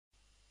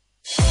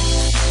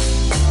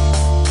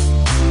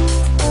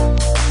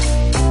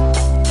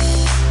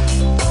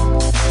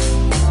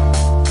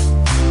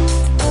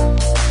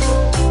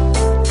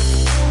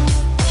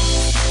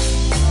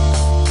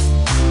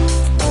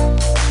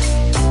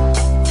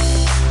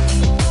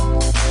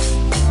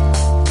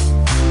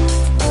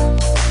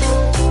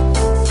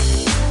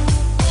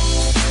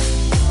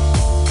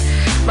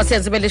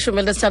Siyazibele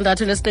ishumi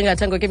lesithandathu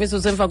nesiqingatha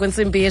ngokwemizuzu emva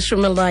kwensimbi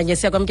yeshumi elinanye.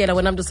 Siyakwamkela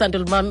wena mntu usanda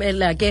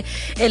ulimamela ke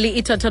eli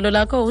ithotholo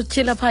lakho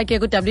utshila phaa ke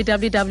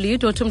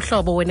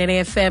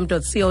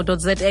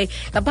ku-www.umhlobo.wenenfm.co.za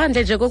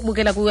ngaphandle nje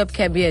kokubukela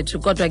kwiwebcam yethu,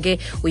 kodwa ke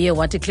uye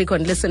wathi click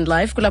on listen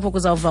live, kulapho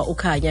kuzawuva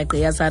ukhanya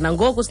gqiyazana.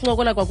 Ngoku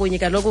sincokola kwakunye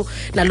kaloku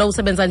nalo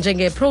usebenza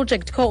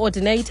njenge-project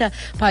coordinator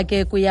phaa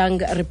ke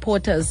ku-Young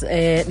Reporters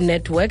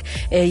Network,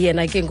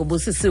 yena ke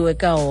ngubusisiwe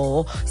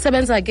kahoho.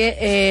 Sebenza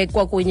ke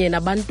kwakunye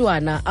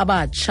nabantwana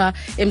abatsha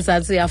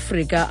eMzantsi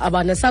Afrika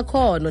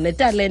abanesakhono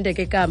netalente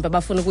ke kambe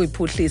abafuna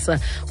ukuyiphuhlisa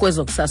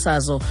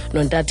kwezokusasazo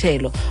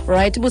nontathelo.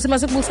 Right, busima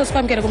sikubulisa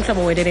sikwamkele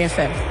kumhlobo wenene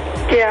FM.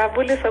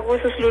 Ngiyabulisa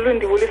kuso Silulu,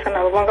 ndibulisa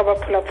nabo bonke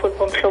abaphulaphuli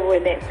bomhlobo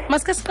wenene.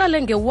 Masike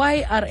siqale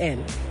nge-YRN.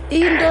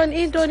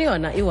 Intoni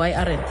yona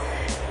i-YRN?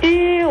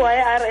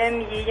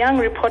 I-YRN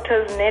yi-Young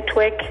Reporters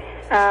Network,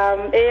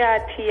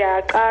 eyathi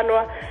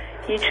yaqalwa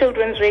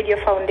yi-Children's Radio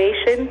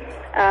Foundation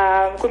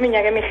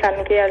kwiminyaka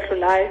emihlanu ke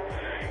yadlulayo,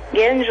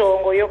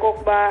 ngenjongo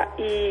yokokuba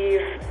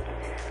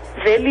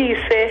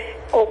ivelise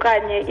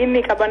okanye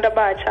inike abantu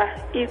abatsha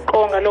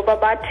iqonga loba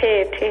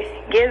bathethe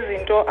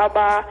ngezinto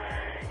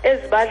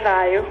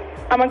ezibadlayo.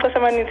 Amaxesha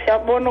amaninzi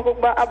siyabona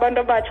okokuba abantu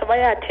abatsha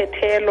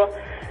bayathethelwa,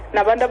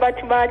 nabantu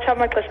abathi batsha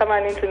amaxesha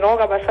amaninzi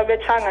noko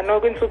abasabetshanga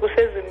noko iintsuku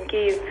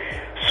sezimkile.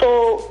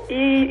 So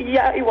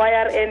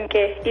i-YRN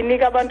ke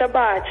inika abantu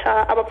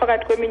abatsha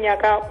abaphakathi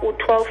kweminyaka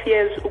u-12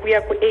 years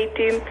ukuya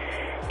ku-18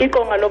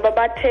 iqonga loba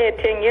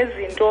bathethe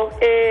ngezinto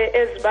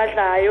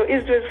ezibadlayo,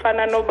 izinto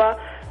ezifana noba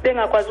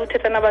bengakwazi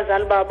uthetha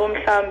nabazali babo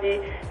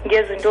mhlambi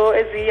ngezinto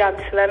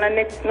ezihambiselana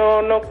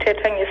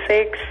nokuthetha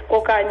ngesex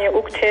okanye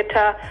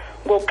ukuthetha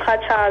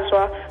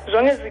ngokuxhatshazwa.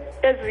 Zonke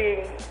ezi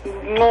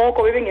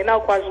ncoko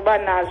bebengenawukwazi uba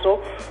nazo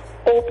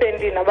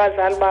openly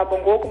nabazali babo,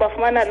 ngoku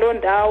bafumana loo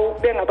ndawo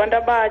bengabantu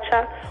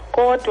abatsha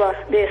kodwa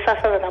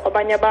besasaza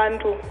nakwabanye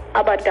abantu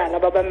abadala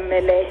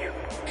babameleyo.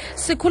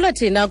 Sikhula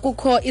thina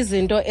kukho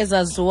izinto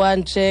ezaziwa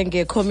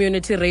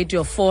njenge-Community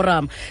Radio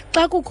Forum.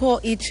 Xa kukho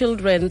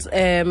i-Children's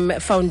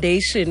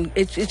Foundation,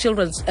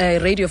 i-Children's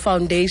Radio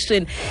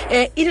Foundation,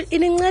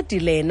 inincedi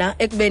lena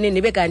ekubeni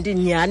nibe kanti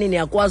nyhani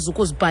niyakwazi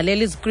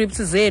ukuzibhalela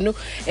iziscripts zenu,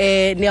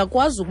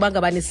 niyakwazi ukuba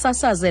ngaba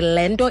nisasaze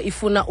lento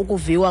ifuna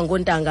ukuviwa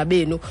ngontanga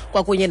benu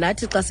kwakunye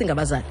nathi xa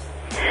singabazali.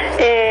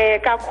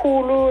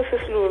 Kakhulu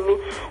Sisilulu,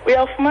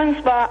 uyawufumanisa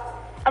uba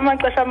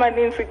amaxesha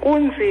amaninzi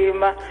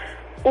kunzima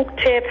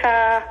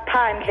ukuthetha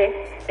phandle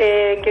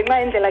ngenxa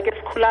yendlela ke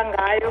sikhula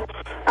ngayo,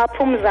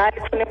 apho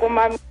umzali kufuneka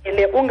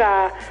umamele,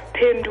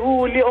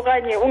 ungaphenduli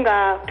okanye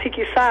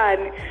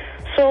ungaphikisani.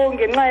 So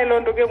ngenxa yeloo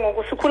nto ke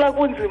ngoku sikhula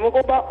kunzima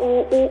ukuba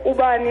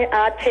ubani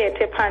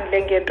athethe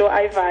phandle ngento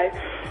ayivayo.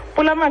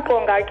 Kula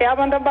maqonga ke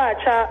abantu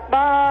abatsha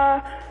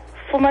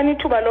bafumana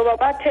ithuba loba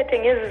bathethe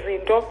ngezi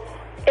zinto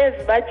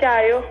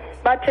ezibatyayo,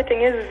 bathethe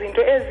ngezi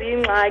zinto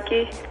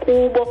eziyingxaki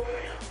kubo.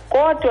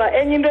 Kodwa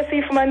enye into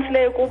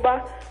esiyifumanisileyo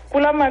kuba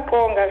kula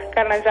maqonga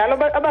kananjalo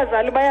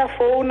abazali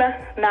bayafowuna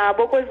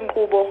nabo kwezi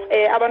nkqubo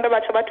abantu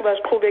abatsha bathi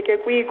baziqhube ke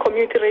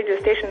kwii-community radio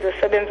stations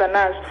ezisebenza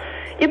nazo,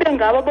 ibe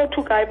ngabo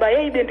bothukayo uba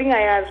yeyi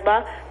bendingayazi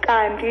uba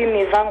kanti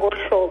niva ngolu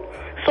hlobo.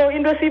 So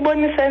into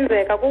esiyibona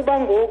isenzeka kuba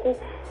ngoku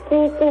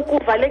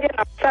kuvaleke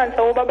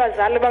namhlanje woba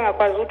abazali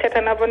bangakwazi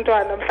uthetha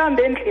nabantwana.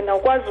 Mhlawumbi endlini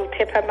awukwazi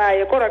uthetha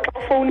naye, kodwa xa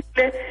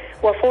ufowunile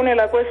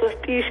wafowunela kweso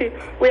sitishi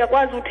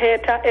uyakwazi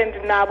uthetha and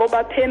nabo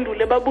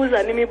baphendule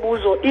babuzane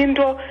imibuzo,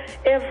 into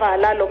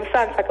evala lo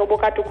msantsa ke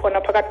obokade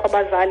ukhona phakathi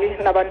kwabazali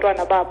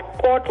nabantwana babo.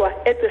 Kodwa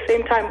at the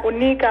same time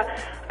unika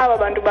aba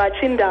bantu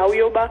batsha indawo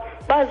yoba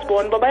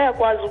bazibone uba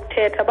bayakwazi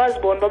ukuthetha,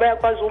 bazibone uba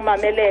bayakwazi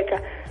umameleka,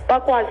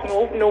 bakwazi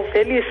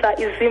novelisa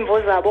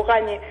izimvo zabo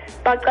okanye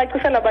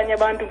bacacisela abanye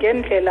abantu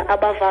ngendlela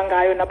abava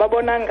ngayo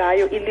nababona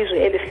ngayo ilizwe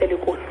elihleli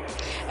kulo.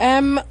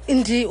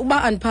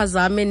 Uba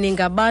andiphazame,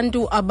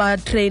 ningabantu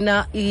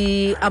abatreyina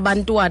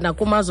abantwana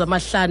kumazwe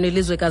amahlanu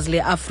elizwekazi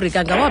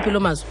le-Afrika. Ngawaphi loo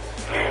mazwe?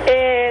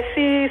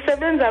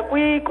 Sisebenza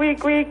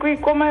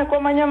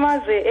kwamanye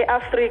amazwe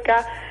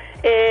e-Afrika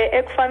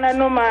ekufana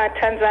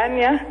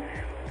noma-Tanzania,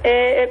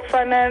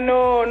 ekufana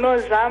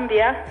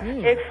no-Zambia,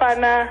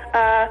 ekufana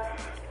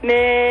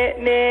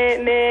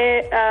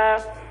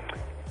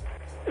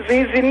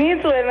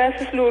zininzi wena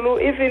Sisilulu,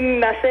 even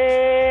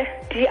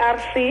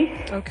nase-DRC.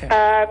 Okay.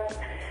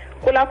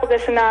 Kulapho ke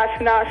sine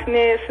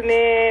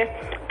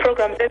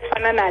programs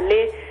ezifana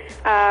nale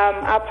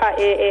apha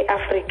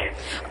e-Afrika.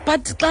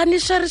 But xa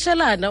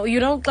nisharishelana, you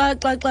know,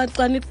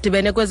 xa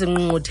nidibene kwezi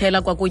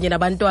ngqungquthela kwakunye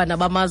nabantwana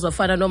bamazwe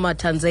afana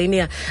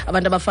noma-Tanzania,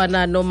 abantu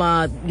abafana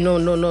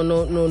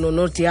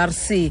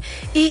no-DRC,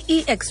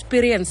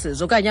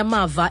 i-experiences okanye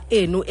amava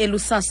enu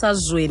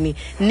elusasazweni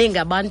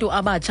ningabantu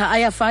abatsha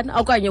ayafana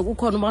okanye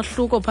ukhona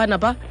umahluko phana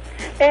pha?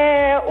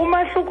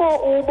 Umahluko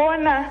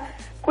ubona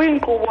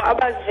kwiinkqubo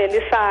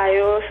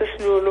abazivelisayo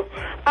Sisilulu.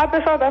 Apha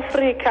eSouth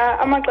Africa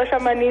amaxesha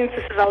amaninzi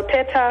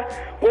sizawuthetha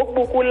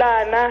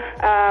ngokubukulana,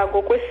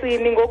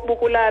 ngokwesini,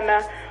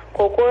 ngokubukulana,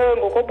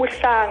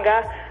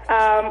 ngokobuhlanga,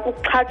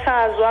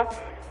 ukuxhatshazwa.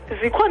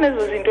 zikhona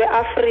ezo zinto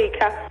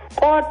eAfrika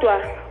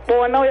kodwa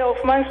bona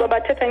uyawufumanisa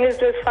bathetha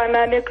ngezinto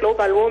ezifana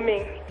ne-global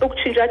warming,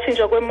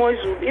 ukutshintsha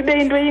kwemozulu, ibe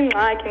into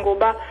eyingxaki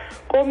ngoba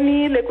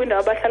komile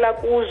kwindawo abahlala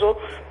kuzo.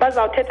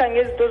 Bazawuthetha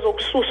ngezinto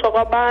zokususwa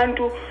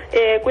kwabantu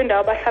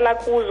kwindawo abahlala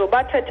kuzo,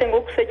 bathethe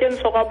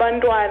ngokusetyenziswa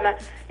kwabantwana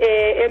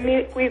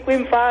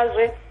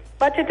kwimfazwe,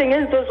 bathethe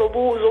ngezinto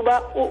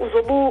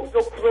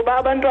zoba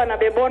abantwana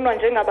bebonwa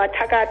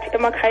njengabathakathi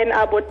emakhayeni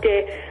abo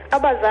de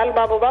abazali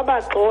babo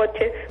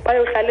babagxothe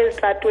bayohlala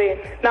ezitratweni.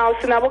 Now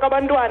sinabo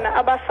abantwana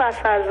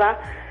abasasaza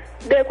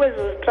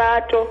bekwezo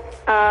zitrato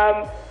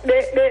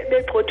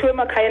begxothiwe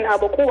emakhayeni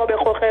abo kuba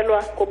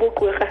bekrokrelwa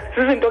ngobugqwirha.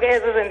 Zizinto ke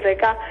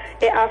ezenzeka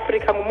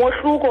eAfrika,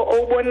 ngumohluko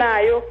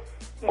owubonayo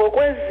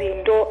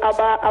ngokwezinto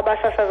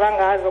abasasaza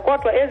ngazo.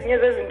 Kodwa ezinye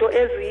zezinto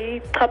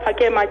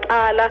ezichaphake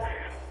macala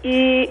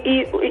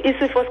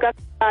isifo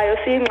sikayo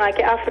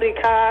siyingxaki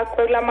eAfrika,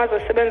 kwelamazwe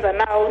asebenza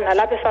nawo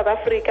nalapha eSouth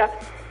Africa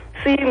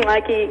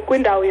siyingxaki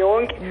kwindawo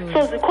yonke.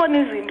 So zikhona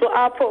izinto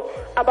apho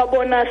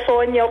ababona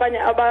sonye okanye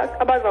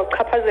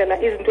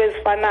abazawuchaphazela izinto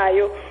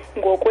ezifanayo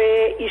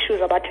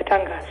ngokwe-issues abathetha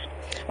ngazo.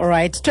 All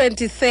right,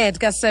 23rd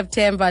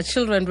kaSeptember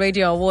Children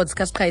Radio Awards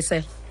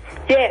kasiqhayisele.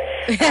 Yes.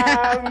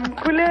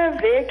 Kule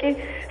veki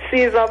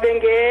sizawube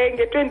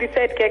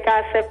nge-23rd ke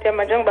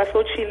kaSeptember njengoba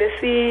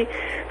sotshile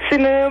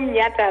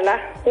sinomnyhadala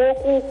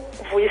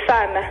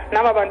wokuvuyisana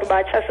naba bantu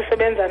batsha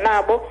sisebenza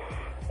nabo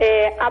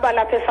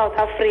abalapha eSouth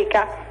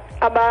Africa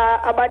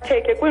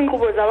abatheke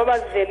kwiinkqubo zabo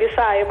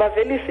abazivelisayo,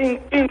 bavelisa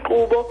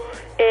iinkqubo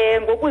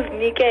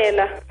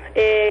ngokuzinikela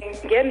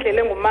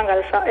ngendlela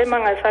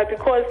emangalisayo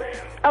because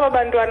aba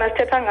bantwana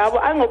sithetha ngabo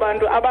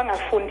angobantu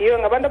abangafundiyo,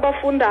 ngabantu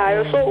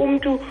abafundayo. So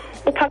umntu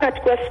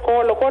uphakathi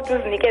kwesikolo kodwa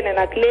uzinikele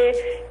nakule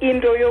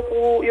into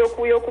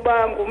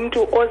yokuba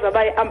ngumntu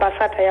ozaba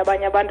yi-ambassador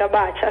yabanye abantu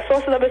abatsha.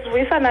 So sizabe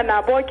sivuyisana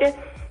nabo ke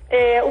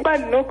uba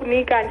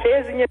ndinokunika nje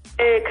ezinye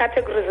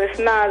categories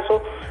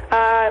esinazo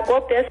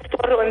go-best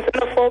story on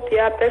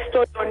xenophobia, best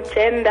story on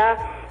gender,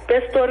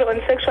 best story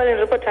on sexual and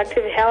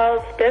reproductive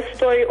health, best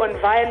story on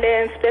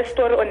violence, best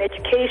story on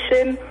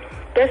education,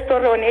 best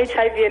story on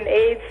HIV and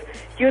AIDS,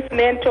 youth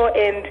mentor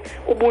and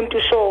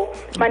Ubuntu show.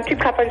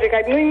 Mantichapha nje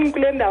kancinci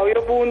kule ndawo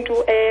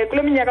yobuntu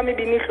kule minyaka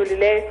mibini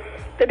idlulileyo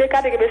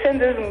bebekade ke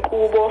besenza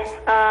izinkqubo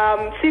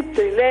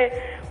sigcile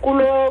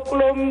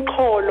kulo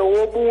mxholo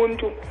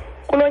wobuntu.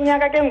 Kulo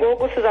nyaka ke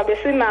ngoku sizabe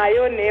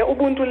sinayo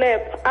ne-Ubuntu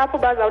Lab apho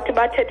bazawuthi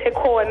bathethe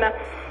khona.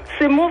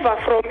 Simuva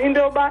from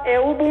into yoba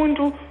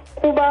ubuntu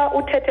kuba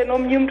uthethe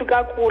nomnye umntu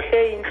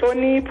kakuhle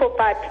yinhlonipho,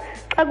 but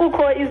xa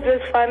kukho izinto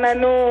ezifana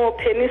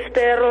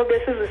no-penispero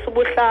besizisa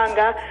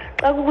ubuhlanga,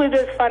 xa kukho izinto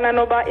ezifana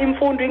noba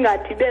imfundo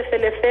ingadi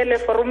befelefele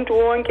for umntu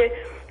wonke,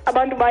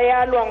 abantu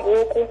bayalwa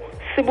ngoku,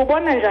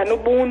 sibubona njani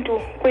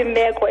ubuntu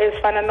kwiimeko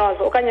ezifana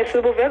nazo okanye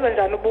sibuveza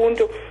njani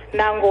ubuntu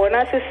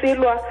nangona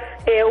sisilwa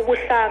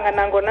ubuhlanga,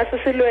 nangona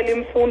sisilwela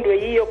imfundo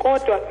yiyo,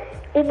 kodwa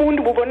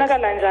ubuntu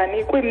bubonakala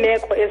njani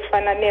kwiimeko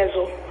ezifana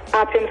nezo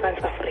apha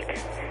eMzantsi Afrika.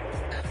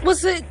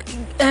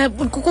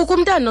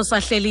 Kumntana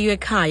osahleliyo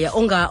ekhaya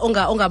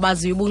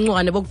ongabaziyo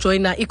ubuncwane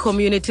bokujoyina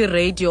i-community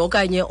radio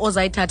okanye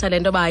ozayithatha le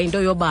nto ba yinto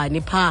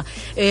yobani pha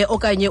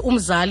okanye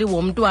umzali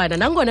womntwana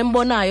nangona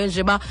embonayo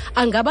nje ba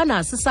angaba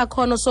naso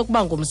isakhono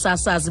sokuba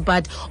ngumsasazi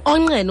but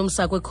onqena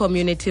umsa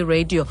kwe-community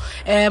radio,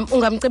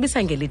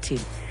 ungamcebisa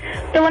ngelithini?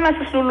 Yabona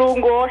Sisulu,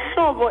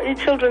 ngohlobo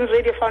i-Children's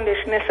Radio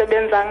Foundation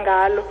esebenza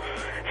ngalo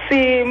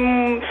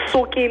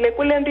simsukile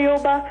kule nto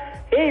yoba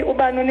hey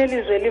ubani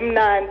unelizwe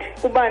elimnandi,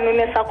 ubani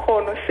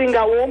unesakhono,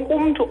 singawonke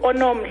umuntu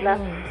onomdla.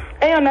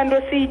 Eyona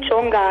nto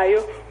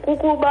siyijongayo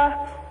kukuba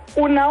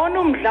unawona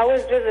umdla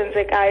wezinto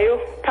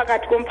ezenzekayo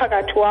phakathi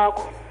komphakathi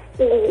wakho,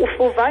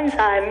 ufuva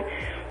njani,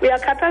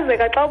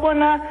 uyakhathazeka xa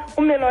ubona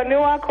ummelwane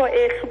wakho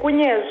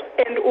ehlukunyezwa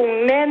and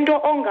unento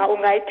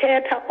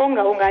ungayithetha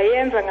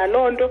ungayenza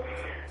ngaloo nto.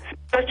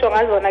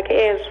 Sijonga zona ke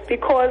ezo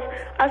because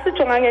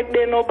asijonganga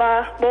ekubeni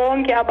oba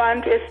bonke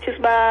abantu esithi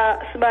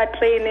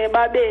sibatreyine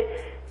babe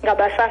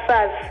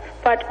ngabasasazi,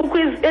 but kukho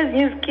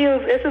ezinye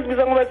izikills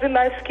esizibiza ngoba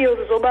zii-life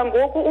skills zoba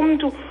ngoku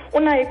umntu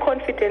unayo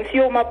i-confidence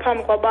yoma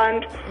phambi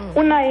kwabantu,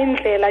 unayo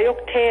indlela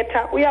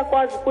yokuthetha,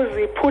 uyakwazi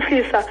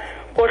ukuziphuhlisa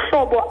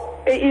ngohlobo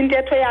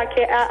intetho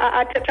yakhe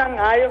athetha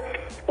ngayo,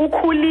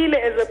 ukhulile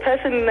as a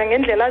person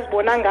nangendlela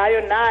azibona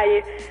ngayo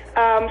naye.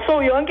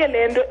 So yonke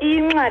le nto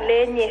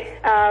iyinxalenye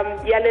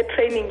yale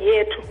training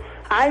yethu,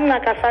 hayi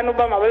ncakasana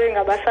uba mababe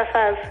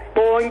ngabasasazi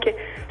bonke.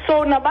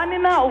 So nabani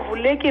na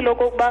uvulekile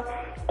okokuba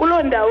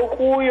kuloo ndawo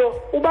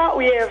kuyo uba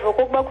uyeva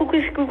okokuba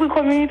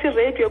kwi-community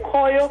radio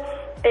khoyo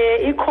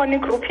ikhona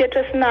igroup yethu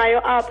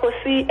esinayo apho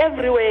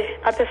everywhere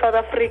apha eSouth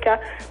Africa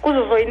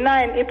kuzo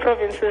zoyi-9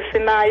 ii-provinces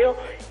sinayo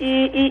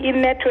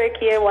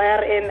i-network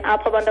ye-YRN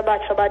apho abantu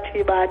abatsha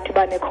bathi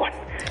badibane khona.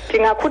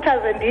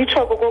 Ndingakhuthaza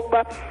nditsho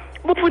kokokuba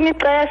ufuna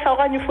ixesha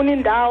okanye ufuna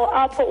indawo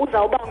apho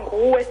uzawuba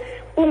nguwe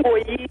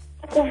ungoyiki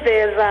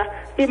ukuveza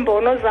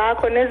iimbono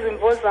zakho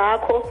nezimvo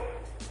zakho,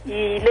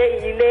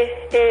 yile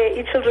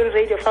i-Children's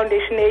Radio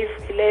Foundation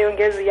eyivukileyo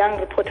ngezi Young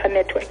Reporter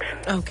Networks.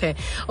 Okay,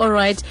 all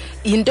right.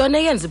 Yintoni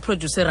eyenza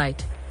i-producer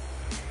right?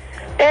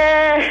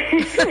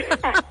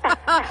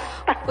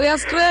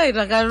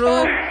 Uyastrayina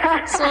kaloku.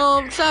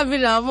 So mhlawumbi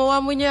nabo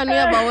wamunyana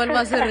uyabawela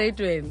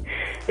basereyidweni.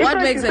 What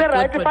makes it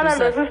good producer? I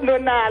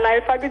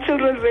found the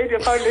Children's Radio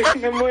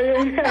Foundation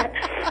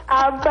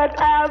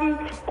but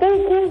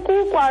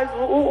kukwazi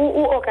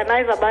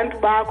uorganize abantu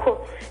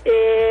bakho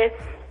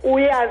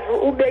uyazi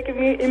ubeka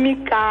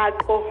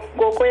imigaqo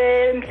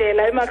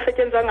ngokwendlela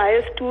emakusetyenzwa ngayo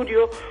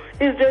estudio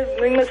izinto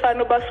ezincinci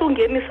fana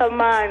basungenisa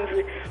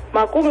amanzi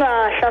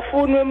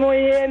makungahlafunwe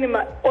emoyeni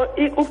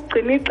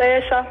ukugcina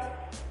ixesha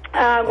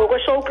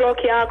ngokwe-show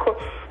clock yakho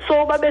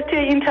so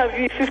babethe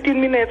interview 15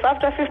 minutes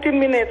after 15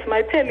 minutes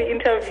mayiphele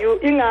i-interview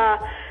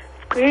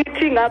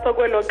ingagqithi ngapha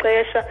kwelo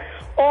xesha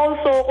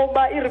also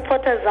kuba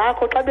ii-reporters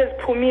zakho xa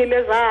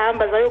beziphumile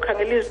zahamba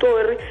zayokhangela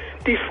izitori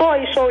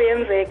before ishow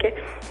yenzeke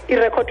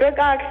irekhodwe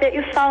kakuhle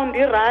isound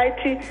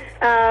irayithi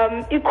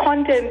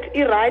i-content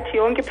irayithi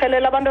yonke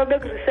iphelela abantu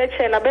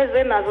abekuresearchela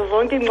beze nazo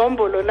zonke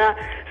ingcombolo na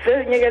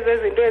zezinye ke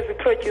zezinto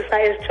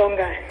eziproducer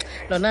ezijongayo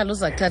lona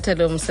luza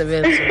kuthathela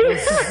umsebenzi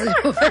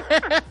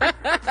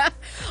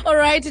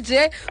alright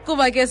nje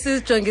kuba ke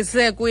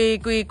sizijongise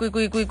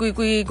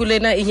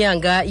kulena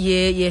inyanga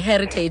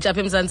ye-heritage apha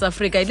eMzantsi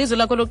Afrika ilizwe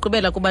lakho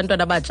lokugqibela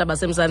kubantwana abatsha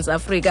baseMzantsi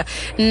Afrika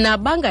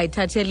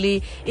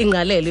nabangayithatheli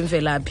ingqalelo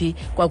imvelaphi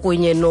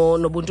kwakunye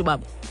nobuntu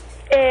babo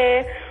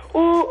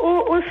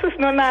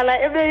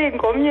uSisinonala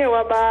ebeyingomnye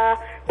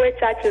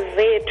weejudges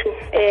zethu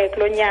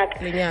kulo nyaka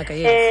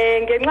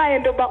ngenxa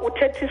yento yoba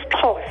uthetha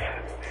isiXhosa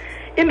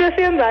into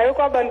esiyenzayo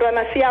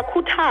kwabantwana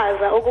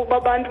siyakhuthaza ukuba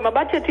abantu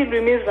mabathethe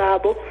iilwimi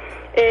zabo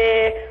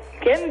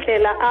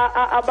ngendlela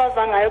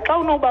abava ngayo xa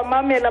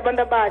unobamamela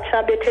abantu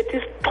abatsha bethetha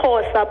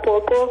isiXhosa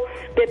bhoqo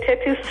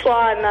bethetha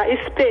isiSwana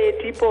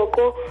iSpedi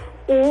bhoqo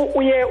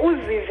uye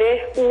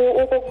uzive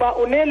ukuba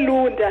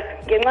unelunda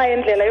ngenxa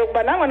yendlela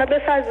yokuba nangona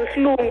besazi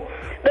isilungu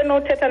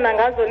benothetha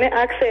nangazo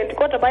ne-accent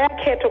kodwa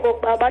bayakhetha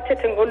okokuba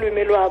bathethe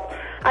ngolwimi lwabo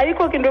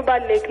ayikho ke into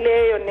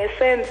ebalulekileyo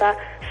nesenza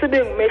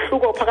sibe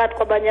ngumehluko phakathi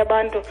kwabanye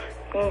abantu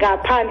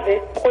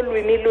ngaphandle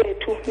kolwimi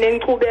lwethu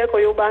nenkcubeko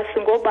yoba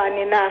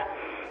singobani na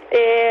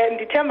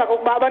ndithemba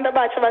kokuba abantu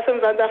abatsha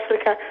baseMzantsi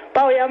Afrika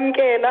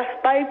bawuyamkela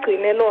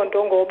bayigcine loo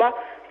nto ngoba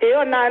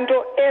yeyona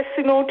nto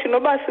esinothi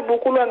noba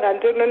sibukulwa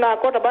ngantoni na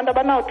kodwa abantu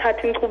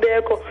abanawuthatha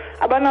inkcubeko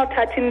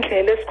abanawuthatha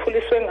indlela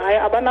esikhuliswe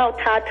ngayo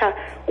abanawuthatha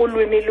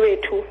ulwimi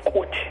lwethu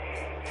kuthi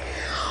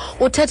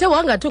uthethe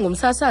wangathi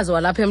ngumsasazi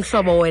walapha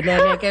emhlobo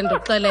wena ke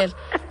ndoxelela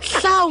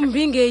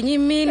mhlawumbi ngenye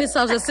imini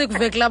sawuze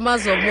sikuve kula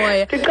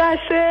mazomoya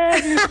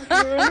iqasheni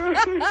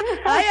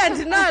hayi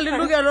andinalo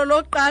ilungelo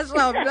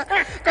loqasha mna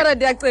kodwa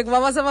ndiyacinga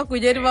uba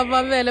basemagunyeni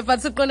bamamele but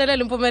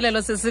siqonelela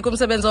impumelelo sisika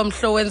umsebenzi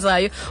omhlo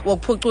wenzayo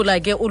wokuphucula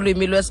ke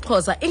ulwimi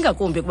lwesiXhosa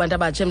ingakumbi kubantu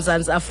abatsha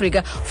eMzantsi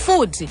Afrika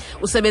futhi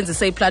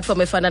usebenzise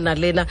iplatform efana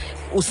nalena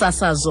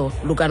usasazo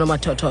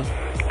lukanomathotholo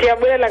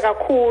ndiyabulela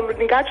kakhulu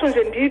ndingatsho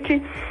nje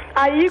ndithi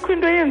ayikho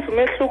into eyenza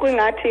umehluko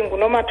ingathi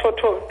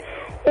ngunomathotholo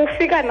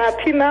ufika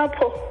naphi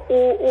napho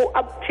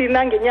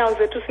thina ngenyawo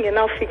zethu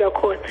singenawufika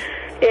khona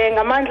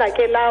ngamandla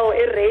ke lawo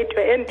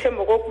eradio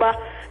endithemba okokuba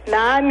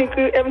nani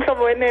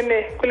emhlobo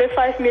wenene kule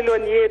 5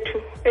 million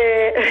yethu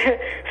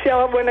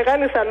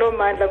siyawabonakalisa loo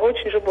mandla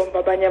ngotshintsha ubomi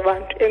babanye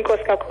abantu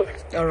enkosi kakhulu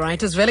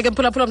alright sivele ke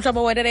mphulaphula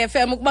umhlobo wenene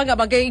FM ukuba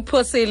ngaba ke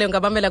iphosile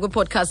ngabamela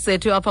kwi-podcast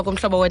sethu apha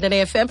kumhlobo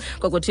wenene FM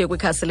kokuthi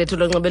kwikhasi lethu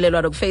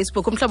lonxibelelwano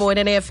kufacebook umhlobo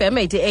wenene FM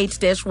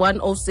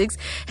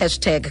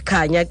 88-106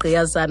 #khanya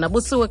gqiyazana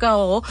busiwe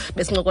kawo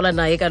besincokola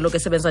naye kaloku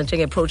esebenza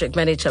njenge-project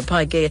manager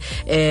phaa ke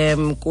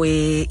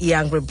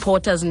kwi-Young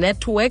Reporters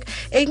Network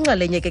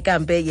eyinxalenye ke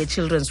kambe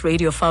ye-Children's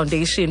Radio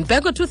Foundation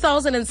back in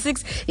 2006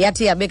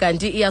 yathi yabe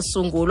kanti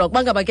iyasungulwa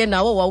kuba ngaba ke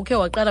nawo wawukhe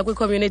waqala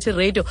kwi-community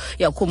radio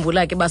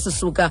yakhumbula ke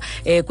basisuka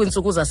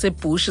kwintsuku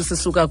zasebush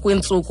sisuka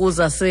kwintsuku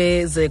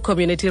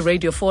ze-community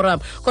radio forum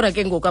kodwa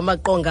ke ngoku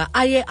amaqonga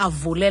aye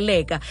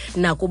avuleleka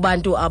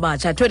nakubantu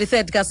abatsha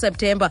 23rd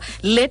kaSeptember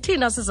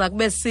lethina siza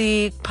kube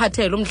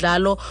siphathele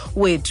umdlalo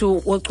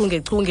wethu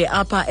wochungechunge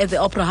apha at the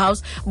Opera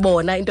House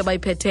bona into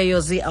bayiphetheyo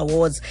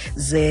zi-awards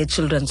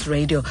ze-Children's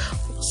Radio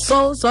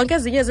so zonke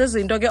ezinye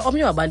zezinto ke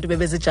omnye wabantu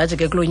bebezijaji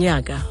ke kulo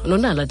nyaka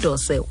Nonala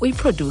Dose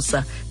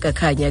uyiproducer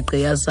kaKhanya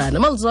Gqiyazana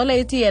Maluzole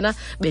ithi yena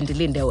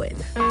bendilinde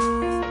wena